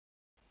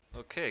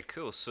Okay,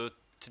 cool. So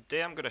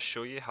today I'm going to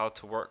show you how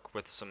to work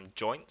with some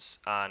joints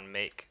and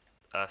make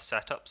a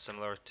setup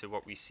similar to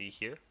what we see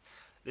here.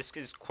 This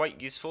is quite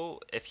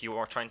useful if you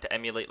are trying to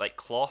emulate like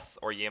cloth,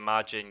 or you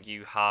imagine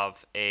you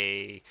have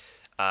a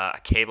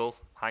cable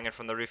hanging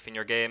from the roof in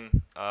your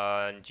game,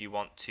 and you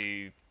want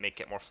to make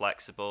it more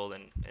flexible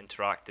and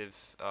interactive.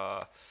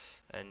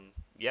 And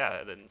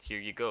yeah, then here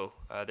you go.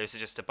 There's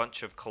just a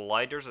bunch of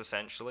colliders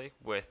essentially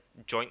with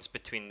joints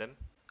between them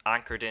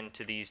anchored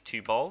into these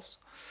two balls,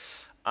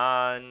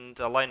 and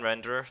a line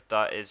renderer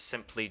that is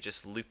simply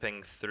just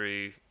looping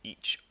through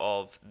each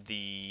of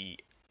the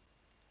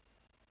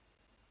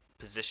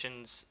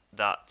positions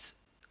that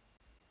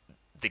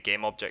the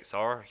game objects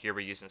are. Here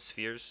we're using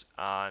spheres,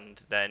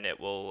 and then it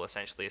will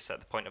essentially set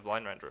the point of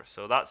line renderer.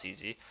 So that's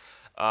easy.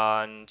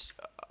 And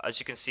as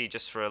you can see,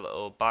 just for a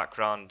little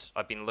background,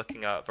 I've been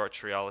looking at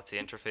virtual reality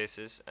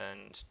interfaces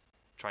and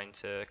trying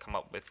to come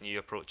up with new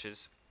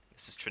approaches.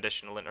 This is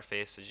traditional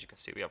interface. As you can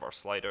see, we have our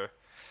slider.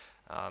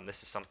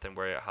 This is something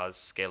where it has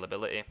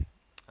scalability.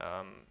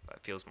 It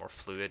feels more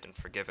fluid and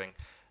forgiving.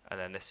 And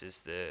then this is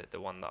the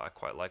one that I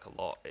quite like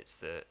a lot.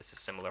 It's a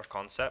similar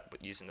concept,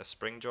 but using a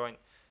spring joint,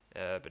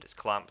 but it's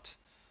clamped,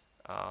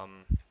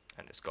 um,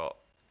 and it's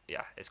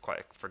quite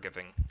a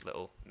forgiving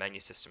little menu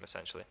system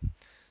essentially.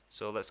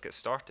 So let's get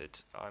started.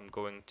 I'm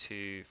going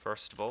to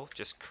first of all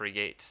just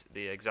create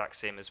the exact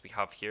same as we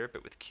have here,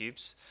 but with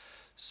cubes.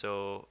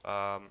 So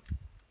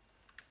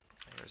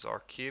here's our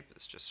cube.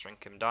 Let's just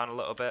shrink him down a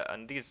little bit,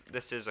 and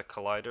this is a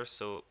collider,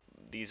 so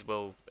these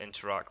will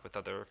interact with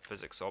other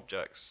physics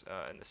objects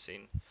in the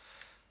scene.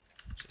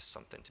 Just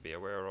something to be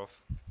aware of.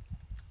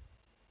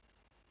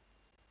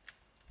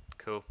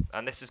 Cool.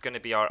 And this is going to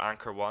be our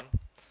anchor 1,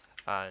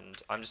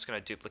 and I'm just going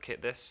to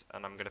duplicate this,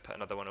 and I'm going to put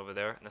another one over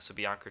there, and this will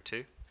be anchor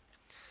 2.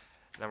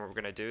 And then what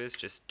we're going to do is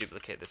just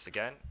duplicate this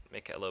again,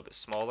 make it a little bit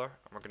smaller,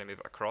 and we're going to move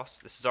it across.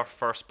 This is our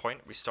first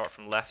point. We start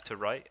from left to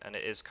right, and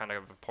it is kind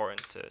of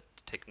important to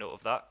take note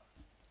of that.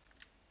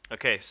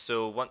 Okay,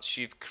 so once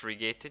you've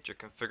created your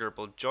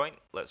configurable joint,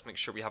 let's make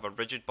sure we have a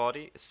rigid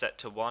body set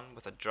to 1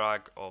 with a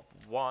drag of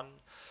 1.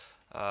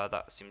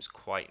 That seems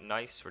quite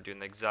nice. We're doing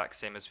the exact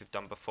same as we've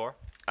done before.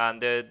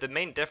 And the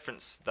main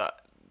difference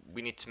that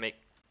we need to make,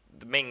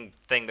 the main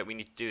thing that we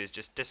need to do is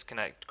just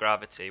disconnect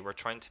gravity. We're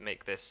trying to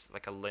make this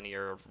like a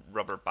linear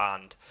rubber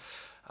band.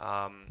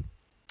 Um,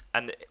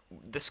 and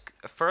this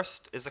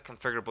first is a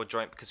configurable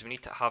joint because we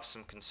need to have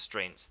some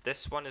constraints.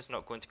 This one is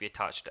not going to be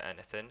attached to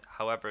anything.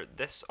 However,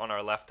 this on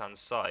our left hand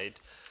side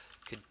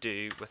could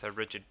do with a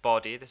rigid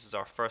body. This is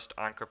our first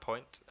anchor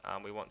point,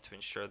 and we want to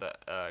ensure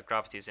that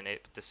gravity is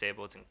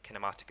disabled and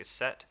kinematic is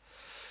set.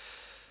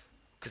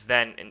 Because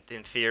then,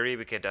 in theory,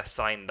 we could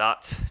assign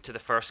that to the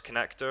first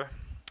connector.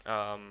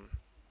 Um,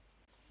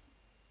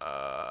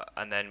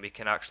 and then we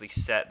can actually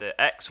set the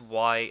X,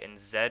 Y, and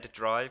Z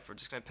drive. We're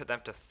just going to put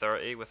them to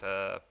 30 with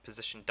a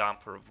position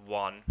damper of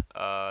 1.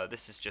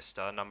 This is just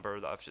a number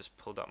that I've just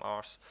pulled up my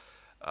arse.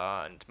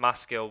 And mass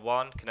scale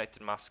 1,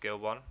 connected mass scale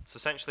 1. So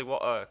essentially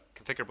what a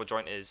configurable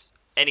joint is,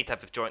 any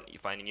type of joint that you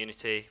find in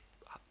Unity,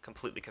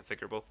 completely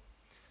configurable.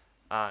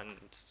 And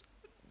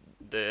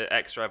the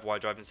X drive, Y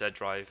drive, and Z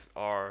drive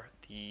are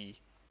the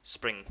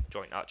spring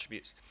joint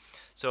attributes.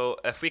 So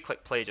if we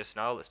click play just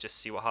now, let's just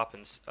see what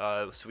happens.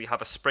 So we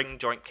have a spring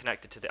joint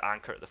connected to the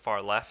anchor at the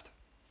far left.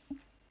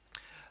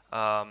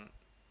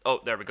 Oh,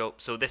 there we go.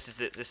 So this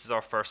is it. This is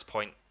our first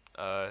point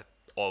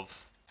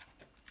of,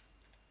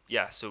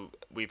 yeah, so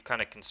we've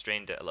kind of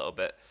constrained it a little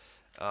bit.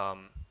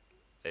 Um,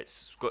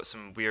 it's got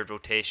some weird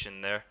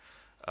rotation there,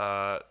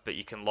 but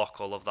you can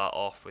lock all of that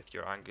off with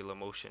your angular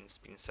motions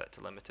being set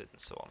to limited and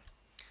so on.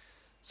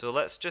 So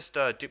let's just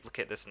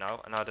duplicate this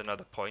now and add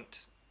another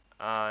point.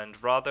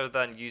 And rather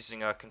than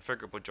using a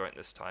configurable joint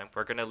this time,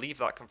 we're going to leave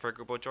that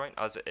configurable joint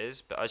as it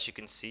is. But as you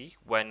can see,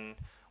 when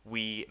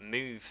we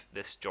move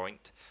this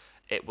joint,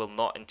 it will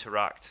not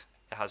interact.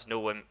 It has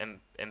no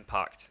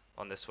impact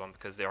on this one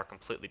because they are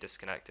completely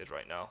disconnected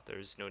right now.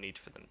 There's no need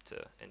for them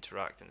to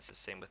interact, and it's the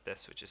same with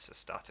this, which is a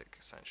static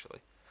essentially.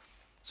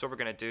 So what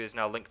we're going to do is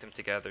now link them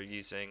together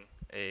using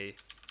a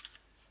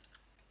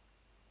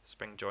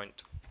spring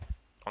joint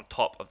on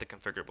top of the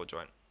configurable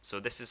joint.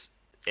 So this is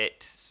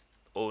its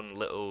own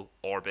little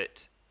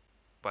orbit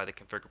by the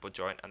configurable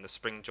joint, and the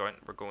spring joint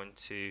we're going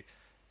to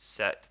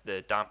set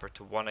the damper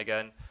to 1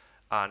 again,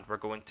 and we're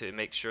going to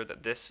make sure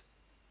that this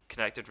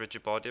connected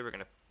rigid body, we're going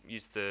to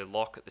use the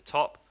lock at the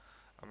top,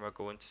 and we're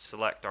going to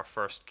select our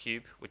first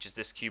cube, which is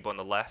this cube on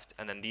the left,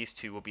 and then these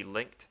two will be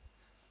linked.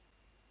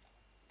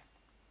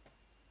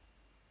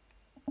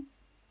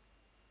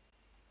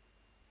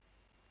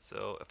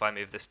 So if I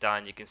move this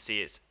down, you can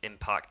see it's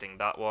impacting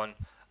that one,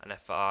 and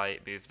if I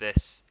move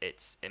this,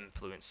 it's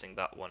influencing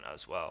that one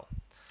as well.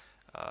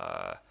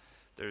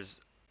 There's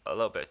a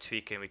little bit of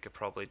tweaking we could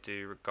probably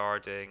do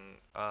regarding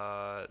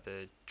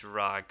the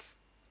drag.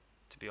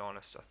 To be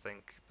honest, I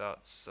think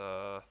that's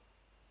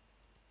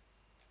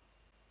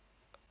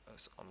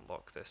let's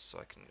unlock this so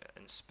I can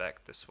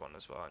inspect this one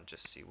as well and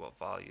just see what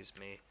values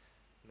may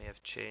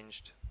have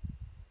changed.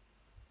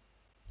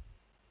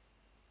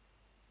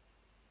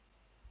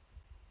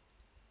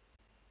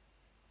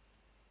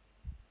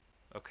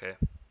 Okay.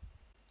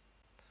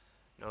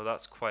 No,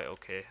 that's quite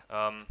okay.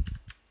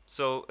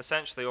 So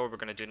essentially all we're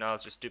going to do now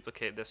is just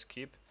duplicate this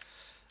cube,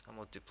 and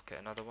we'll duplicate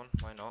another one,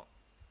 why not?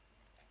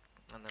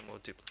 And then we'll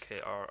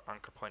duplicate our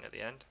anchor point at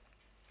the end.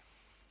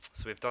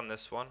 So we've done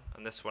this one,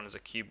 and this one is a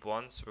cube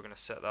 1, so we're going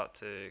to set that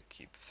to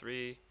cube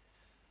 3.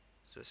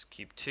 So this is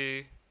cube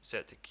 2,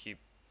 set to cube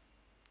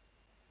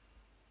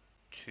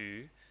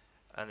 2,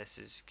 and this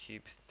is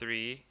cube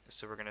 3,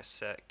 so we're going to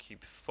set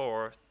cube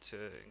 4 to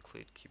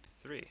include cube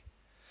 3.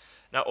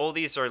 Now all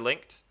these are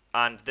linked,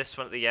 and this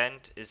one at the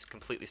end is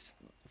completely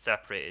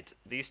separated.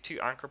 These two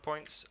anchor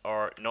points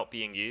are not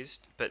being used,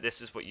 but this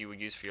is what you would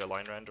use for your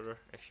line renderer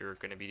if you're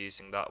going to be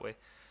using that way.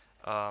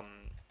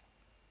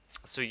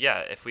 So yeah,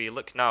 if we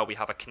look now, we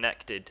have a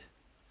connected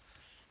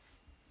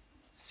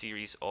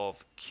series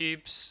of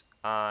cubes,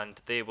 and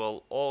they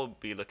will all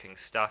be looking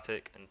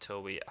static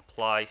until we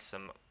apply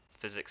some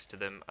physics to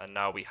them, and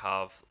now we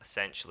have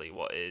essentially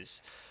what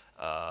is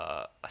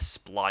a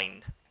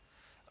spline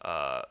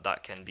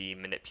that can be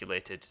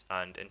manipulated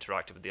and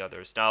interacted with the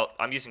others. Now,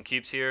 I'm using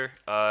cubes here.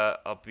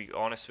 I'll be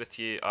honest with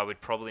you, I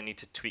would probably need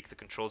to tweak the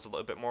controls a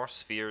little bit more.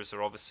 Spheres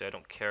are obviously, I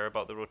don't care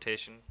about the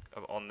rotation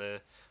on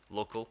the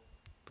local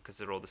because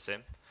they're all the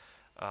same.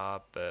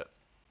 But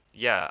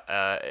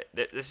yeah,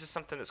 this is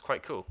something that's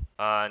quite cool,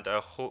 and I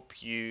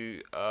hope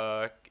you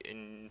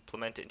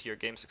implement it into your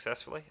game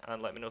successfully,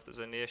 and let me know if there's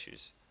any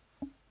issues.